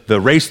the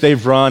race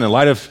they've run, in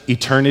light of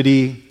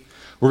eternity,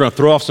 we're going to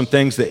throw off some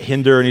things that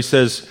hinder. And he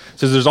says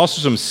there's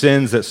also some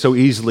sins that so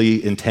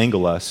easily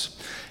entangle us.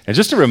 And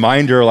just a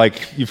reminder,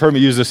 like you've heard me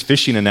use this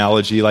fishing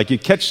analogy, like you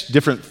catch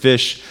different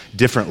fish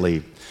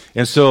differently.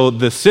 And so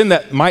the sin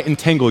that might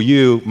entangle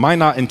you might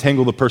not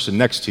entangle the person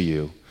next to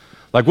you.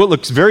 Like what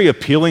looks very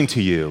appealing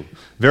to you,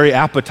 very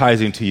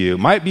appetizing to you,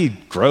 might be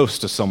gross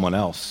to someone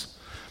else.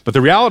 But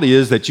the reality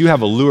is that you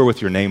have a lure with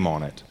your name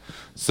on it.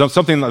 So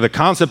the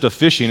concept of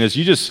fishing is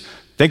you just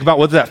think about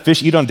what does that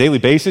fish eat on a daily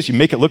basis. You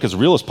make it look as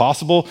real as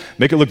possible,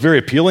 make it look very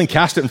appealing,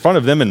 cast it in front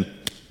of them, and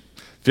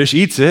fish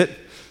eats it.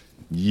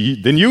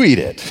 Then you eat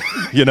it.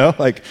 You know,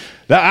 like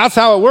that's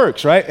how it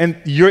works, right? And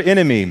your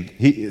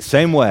enemy,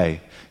 same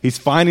way. He's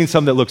finding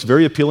something that looks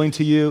very appealing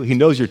to you. He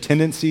knows your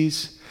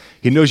tendencies.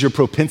 He knows your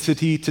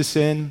propensity to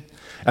sin.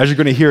 As you're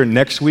going to hear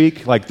next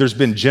week, like there's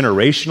been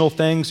generational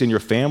things in your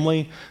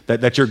family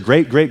that your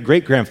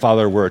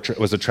great-great-great-grandfather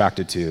was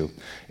attracted to.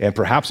 And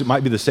perhaps it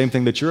might be the same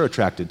thing that you're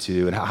attracted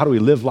to. And how do we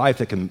live life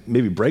that can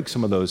maybe break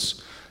some of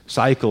those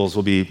cycles?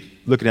 We'll be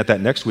looking at that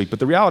next week. But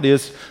the reality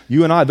is,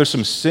 you and I, there's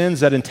some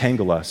sins that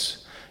entangle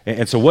us.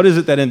 And so what is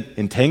it that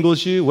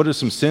entangles you? What are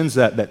some sins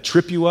that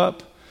trip you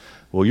up?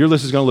 Well, your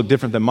list is going to look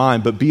different than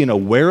mine, but being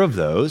aware of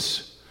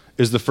those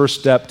is the first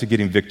step to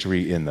getting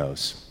victory in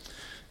those.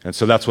 And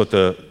so that's what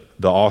the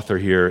author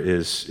here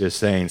is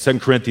saying. 2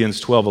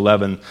 Corinthians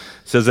 12:11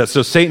 says that,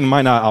 so Satan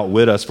might not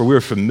outwit us, for we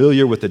are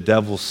familiar with the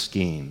devil's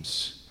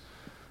schemes.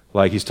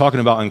 Like he's talking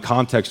about in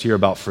context here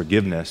about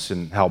forgiveness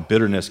and how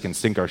bitterness can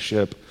sink our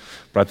ship.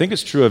 But I think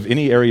it's true of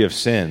any area of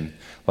sin.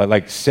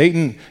 Like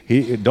Satan,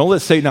 don't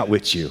let Satan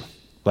outwit you.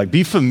 Like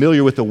be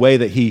familiar with the way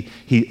that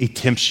he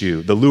tempts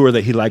you, the lure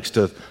that he likes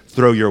to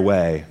throw your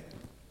way.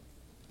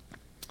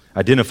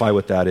 Identify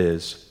what that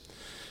is.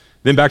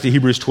 Then back to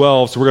Hebrews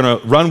 12. So we're going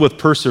to run with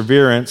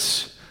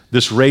perseverance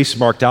this race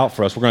marked out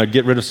for us. We're going to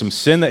get rid of some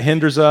sin that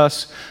hinders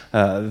us.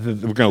 We're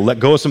going to let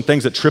go of some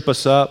things that trip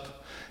us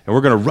up. And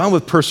we're going to run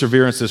with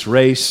perseverance this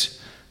race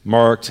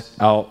marked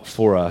out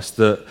for us.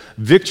 The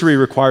victory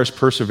requires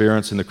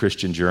perseverance in the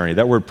Christian journey.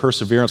 That word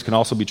perseverance can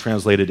also be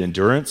translated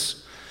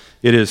endurance.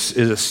 It is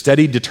a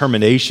steady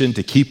determination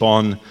to keep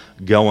on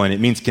going. It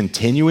means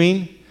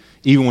continuing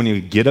even when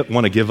you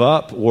want to give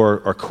up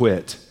or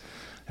quit.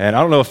 And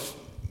I don't know if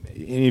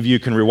any of you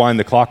can rewind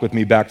the clock with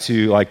me back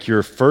to like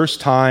your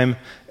first time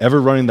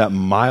ever running that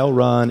mile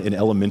run in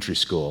elementary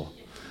school.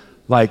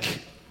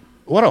 Like,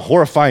 what a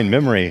horrifying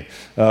memory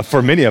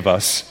for many of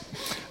us.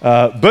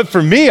 But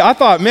for me, I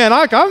thought, man,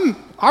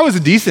 I was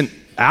a decent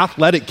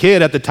athletic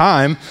kid at the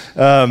time.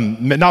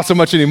 Not so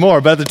much anymore,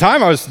 but at the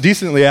time I was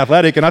decently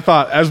athletic. And I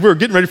thought, as we were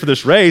getting ready for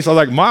this race, I was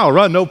like, mile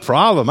run, no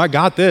problem. I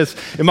got this.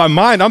 In my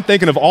mind, I'm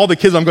thinking of all the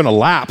kids I'm going to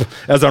lap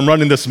as I'm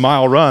running this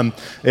mile run.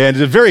 And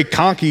it's very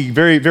conky,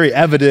 very, very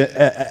evident,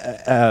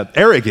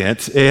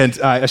 arrogant. And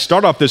I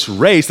start off this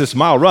race, this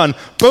mile run,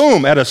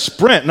 boom, at a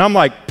sprint. And I'm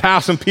like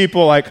passing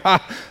people like,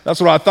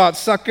 that's what I thought,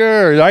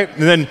 sucker, right?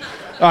 And then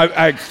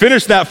I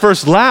finished that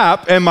first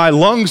lap and my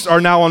lungs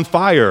are now on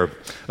fire.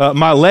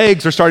 My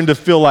legs are starting to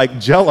feel like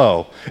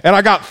Jell-O. And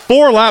I got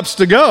 4 laps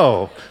to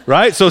go,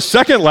 right? So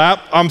second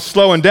lap, I'm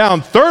slowing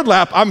down. Third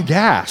lap, I'm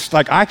gassed.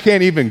 Like, I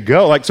can't even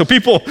go. Like, so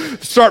people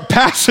start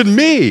passing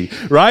me,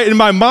 right? In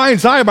my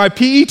mind's eye, my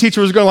PE teacher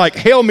was going to like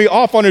hail me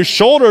off on his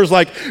shoulders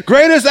like,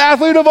 greatest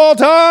athlete of all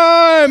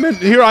time. And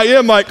here I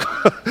am like,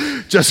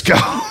 just go,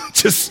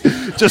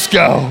 just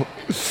go.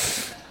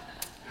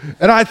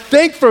 And I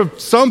think for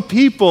some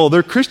people,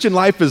 their Christian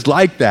life is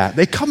like that.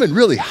 They come in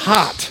really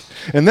hot.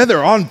 And then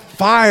they're on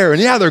fire,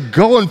 and yeah, they're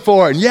going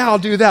for it, and yeah, I'll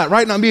do that.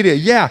 Writing on media,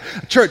 yeah.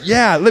 Church,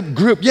 yeah. Lip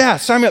group, yeah.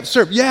 Sign me up,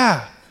 serve,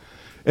 yeah.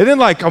 And then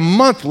like a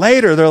month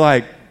later, they're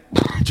like,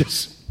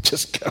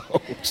 just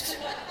go.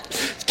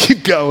 Just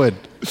keep going.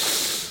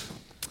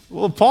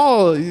 Well,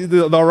 Paul,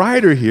 the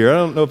writer here, I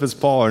don't know if it's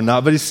Paul or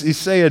not, but he's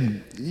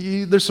saying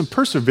there's some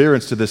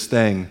perseverance to this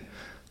thing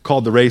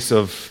called the race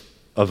of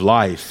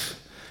life.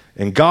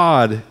 And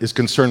God is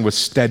concerned with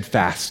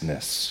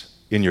steadfastness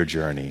in your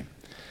journey.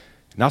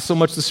 Not so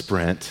much the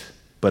sprint,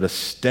 but a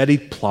steady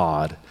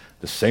plod,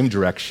 the same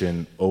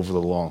direction over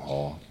the long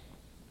haul.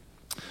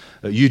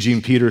 Eugene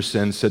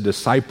Peterson said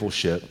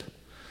discipleship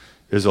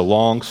is a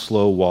long,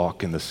 slow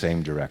walk in the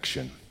same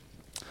direction.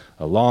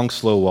 A long,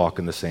 slow walk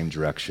in the same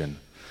direction.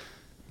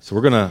 So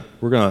we're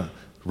gonna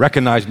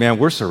recognize, man,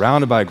 we're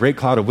surrounded by a great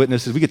cloud of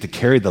witnesses. We get to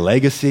carry the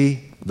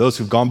legacy of those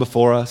who've gone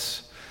before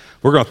us.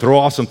 We're going to throw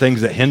off some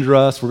things that hinder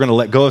us. We're going to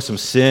let go of some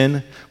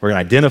sin. We're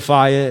going to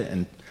identify it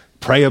and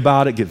pray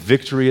about it, get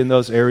victory in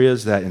those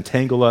areas that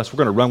entangle us. We're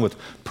going to run with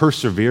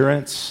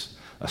perseverance,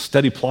 a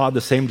steady plod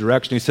the same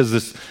direction. He says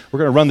this, we're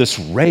going to run this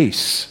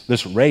race.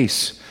 This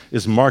race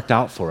is marked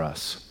out for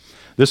us.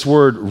 This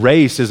word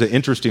race is an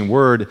interesting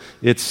word.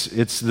 It's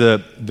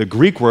the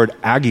Greek word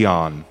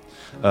agion.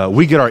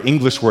 We get our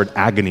English word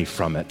agony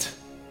from it.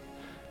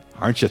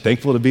 Aren't you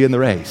thankful to be in the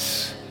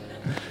race?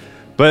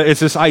 But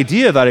it's this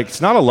idea that it's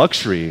not a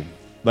luxury.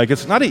 Like,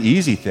 it's not an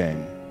easy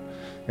thing.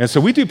 And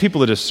so we do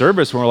people a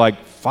disservice when we're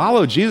like,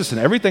 follow Jesus and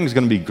everything's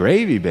going to be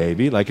gravy,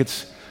 baby. Like,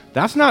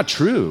 that's not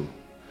true.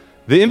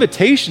 The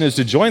invitation is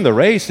to join the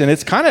race, and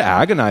it's kind of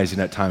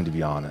agonizing at times, to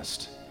be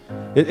honest.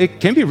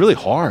 It can be really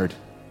hard.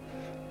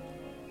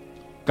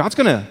 God's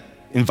going to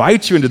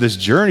invite you into this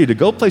journey to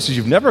go places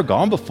you've never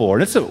gone before,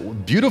 and it's a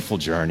beautiful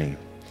journey.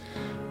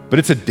 But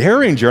it's a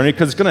daring journey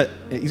because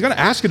he's going to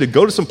ask you to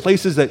go to some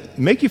places that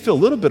make you feel a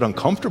little bit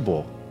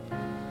uncomfortable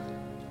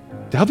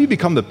to help you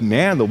become the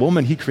man, the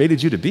woman he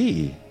created you to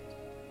be.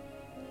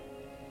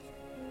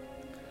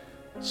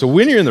 So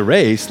when you're in the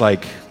race,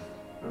 like,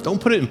 don't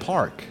put it in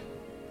park.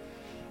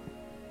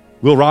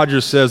 Will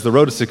Rogers says the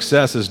road to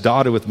success is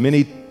dotted with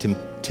many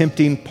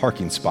tempting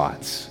parking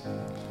spots.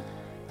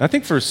 And I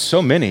think for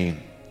so many,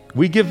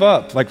 we give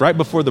up like right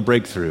before the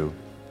breakthrough.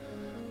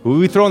 When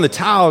we throw in the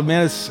towel,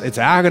 man, it's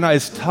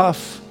agonized, it's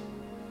tough.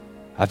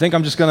 I think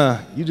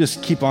you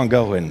just keep on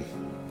going.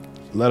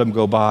 Let them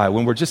go by.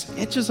 When we're just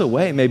inches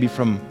away maybe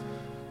from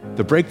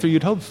the breakthrough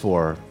you'd hoped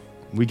for,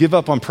 we give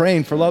up on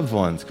praying for loved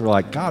ones. We're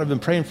like, God, I've been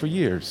praying for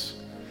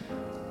years.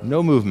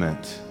 No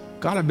movement.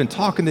 God, I've been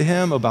talking to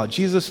him about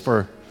Jesus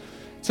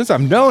since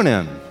I've known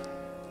him.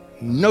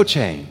 No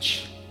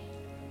change.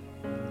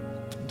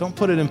 Don't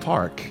put it in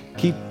park.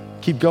 Keep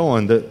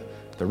going.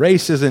 The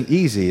race isn't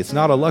easy. It's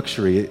not a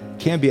luxury. It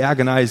can be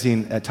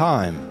agonizing at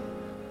times.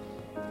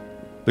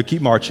 But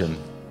keep marching.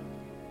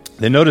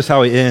 Then notice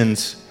how he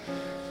ends.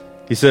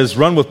 He says,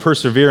 run with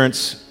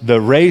perseverance,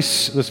 the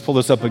race, let's pull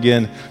this up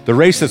again, the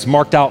race that's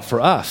marked out for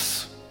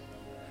us.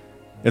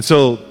 And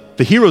so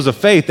the heroes of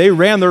faith, they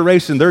ran their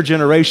race in their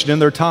generation, in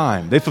their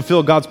time. They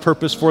fulfilled God's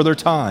purpose for their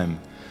time.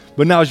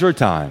 But now is your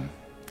time.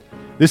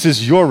 This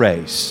is your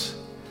race.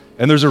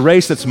 And there's a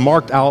race that's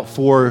marked out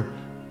for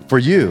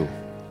you.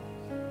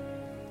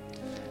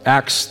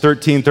 Acts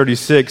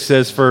 13:36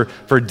 says,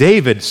 for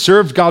David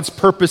served God's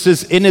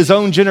purposes in his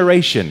own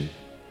generation.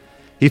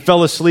 He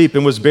fell asleep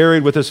and was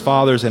buried with his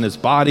fathers, and his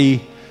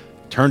body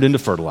turned into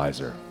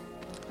fertilizer.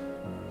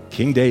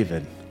 King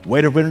David,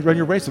 way to run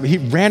your race. He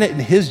ran it in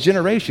his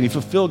generation. He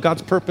fulfilled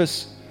God's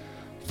purpose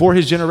for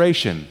his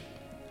generation.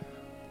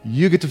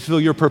 You get to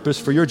fulfill your purpose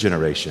for your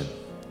generation.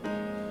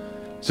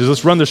 So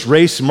let's run this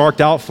race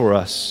marked out for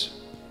us.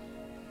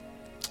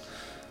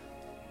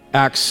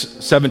 Acts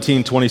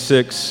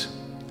 17:26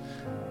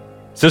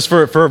 says,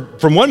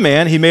 from one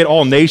man, he made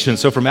all nations.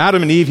 So from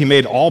Adam and Eve, he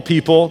made all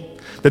people,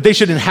 that they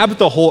should inhabit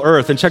the whole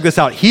earth. And check this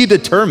out. He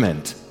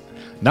determined,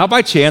 not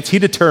by chance, he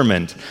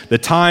determined the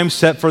time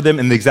set for them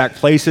in the exact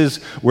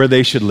places where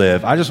they should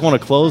live. I just want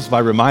to close by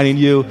reminding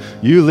you,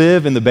 you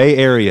live in the Bay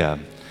Area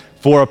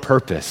for a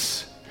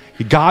purpose.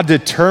 God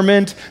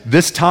determined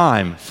this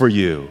time for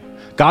you.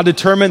 God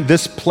determined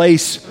this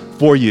place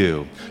for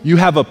you. You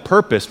have a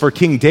purpose. For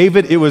King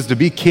David, it was to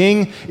be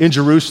king in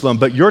Jerusalem,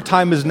 but your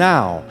time is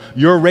now.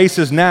 Your race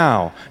is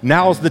now.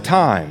 Now's the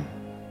time.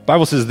 The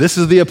Bible says this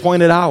is the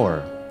appointed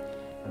hour.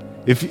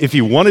 If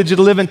he wanted you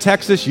to live in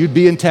Texas, you'd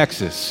be in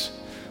Texas.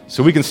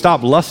 So we can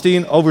stop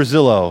lusting over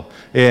Zillow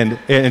and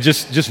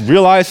just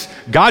realize,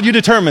 God, you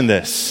determined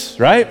this,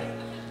 right?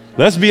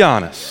 Let's be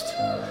honest.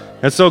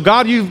 And so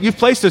God, you've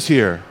placed us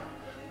here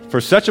for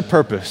such a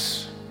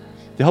purpose,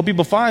 to help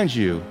people find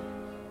you,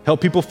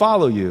 help people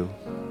follow you.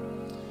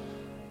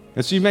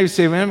 And so you may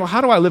say, man, well,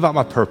 how do I live out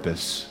my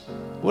purpose?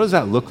 What does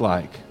that look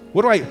like?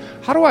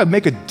 How do I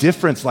make a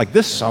difference like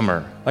this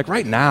summer, like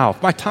right now?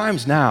 If my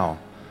time's now,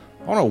 I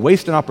don't want to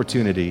waste an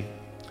opportunity.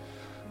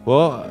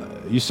 Well,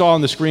 you saw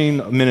on the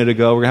screen a minute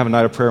ago, we're going to have a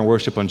night of prayer and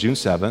worship on June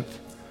 7th.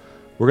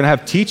 We're going to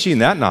have teaching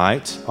that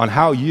night on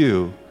how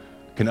you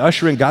can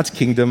usher in God's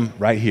kingdom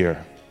right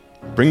here.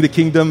 Bring the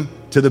kingdom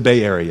to the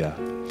Bay Area.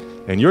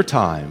 In your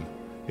time,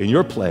 in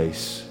your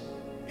place,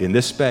 in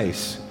this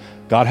space,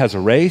 God has a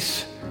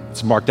race.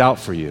 It's marked out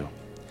for you.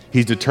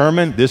 He's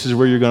determined this is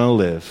where you're going to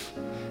live.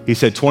 He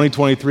said,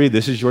 2023,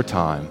 this is your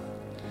time.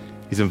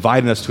 He's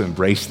inviting us to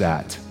embrace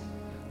that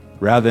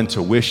rather than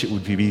to wish it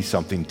would be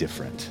something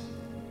different.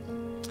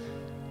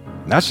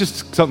 And that's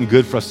just something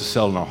good for us to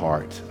settle in our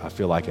heart, I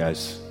feel like,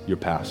 as your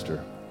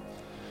pastor.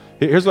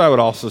 Here's what I would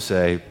also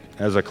say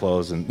as I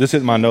close, and this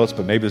isn't my notes,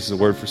 but maybe this is a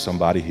word for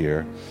somebody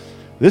here.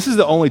 This is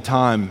the only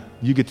time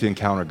you get to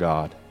encounter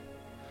God.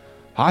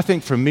 I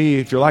think for me,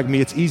 if you're like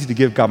me, it's easy to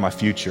give God my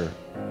future.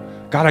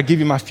 God, I give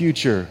you my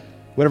future.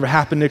 Whatever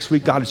happened next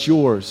week, God, it's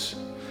yours.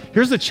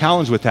 Here's the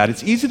challenge with that.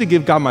 It's easy to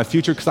give God my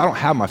future because I don't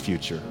have my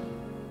future.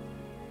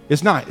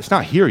 It's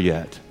not here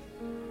yet.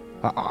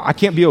 I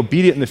can't be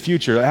obedient in the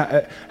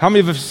future. How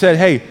many of us said,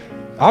 hey,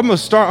 I'm going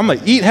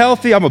to eat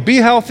healthy, I'm going to be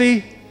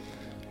healthy.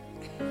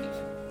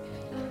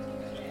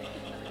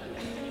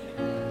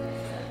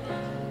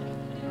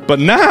 But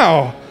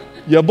now,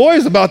 your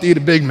boy's about to eat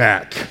a Big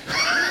Mac,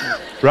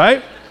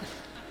 right?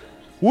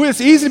 Well,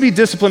 it's easy to be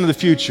disciplined in the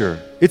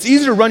future. It's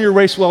easy to run your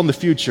race well in the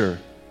future.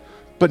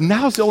 But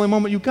now's the only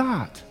moment you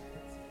got.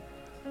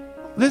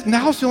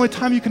 Now's the only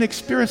time you can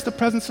experience the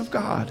presence of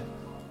God.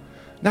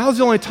 Now's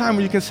the only time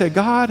where you can say,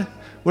 God,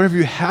 whatever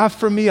you have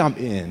for me, I'm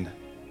in.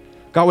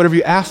 God, whatever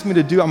you ask me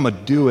to do, I'm going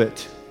to do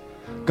it.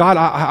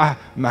 God,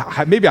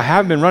 maybe I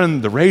haven't been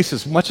running the race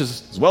as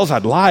well as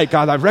I'd like.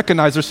 God, I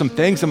recognize there's some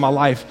things in my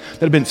life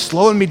that have been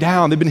slowing me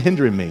down. They've been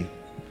hindering me.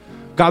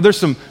 God, there's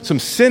some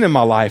sin in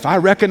my life. I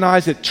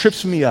recognize it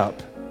trips me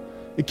up.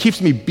 It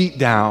keeps me beat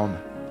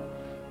down.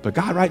 But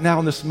God, right now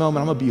in this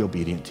moment, I'm going to be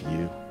obedient to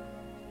you.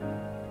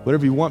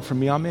 Whatever you want from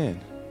me, I'm in.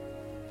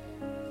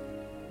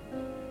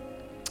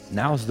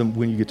 Now's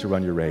when you get to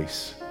run your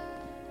race.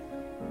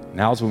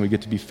 Now's when we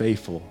get to be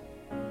faithful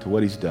to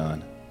what he's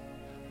done.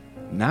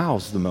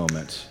 Now's the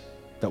moment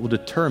that will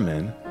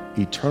determine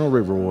eternal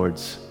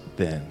rewards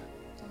then.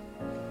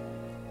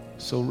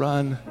 So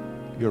run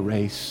your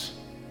race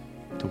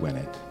to win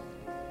it.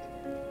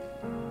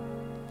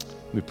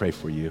 Let me pray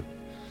for you.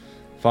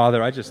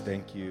 Father, I just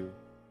thank you.